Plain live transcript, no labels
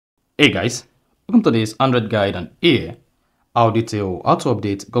Hey guys, welcome to this Android guide, and here I'll detail how to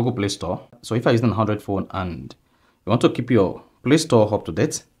update Google Play Store. So if you're using an Android phone and you want to keep your Play Store up to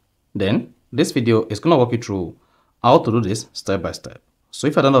date, then this video is going to walk you through how to do this step by step. So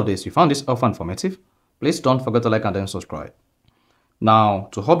if at the end of this you found this helpful and informative, please don't forget to like and then subscribe. Now,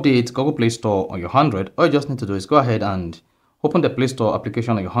 to update Google Play Store on your Android, all you just need to do is go ahead and open the Play Store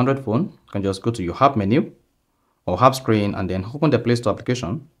application on your Android phone. You can just go to your app menu or app screen and then open the Play Store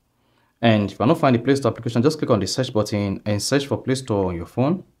application. And if you cannot find the Play Store application, just click on the search button and search for Play Store on your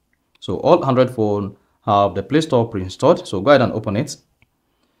phone. So all Android phones have the Play Store pre-installed, so go ahead and open it.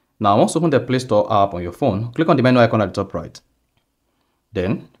 Now, once you open the Play Store app on your phone, click on the menu icon at the top right.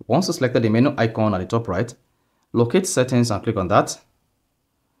 Then, once you selected the menu icon at the top right, locate Settings and click on that.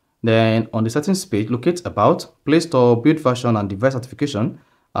 Then, on the Settings page, locate About, Play Store, Build Version and Device Certification,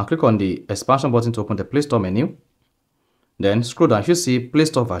 and click on the expansion button to open the Play Store menu. Then, scroll down, you see Play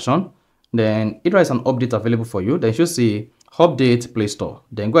Store version. Then either is an update available for you. Then you should see Update Play Store.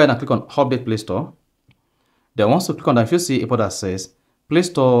 Then go ahead and click on Update Play Store. Then once you click on that, you see a button that says Play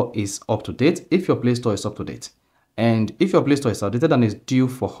Store is up to date. If your Play Store is up to date, and if your Play Store is outdated and is due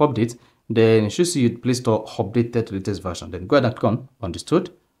for update, then you should see Play Store updated to the latest version. Then go ahead and click on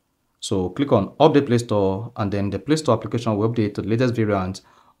Understood. So click on Update Play Store, and then the Play Store application will update to the latest variant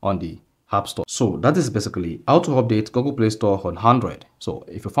on the App Store. So that is basically how to update Google Play Store on Android. So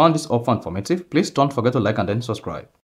if you found this helpful and informative, please don't forget to like and then subscribe.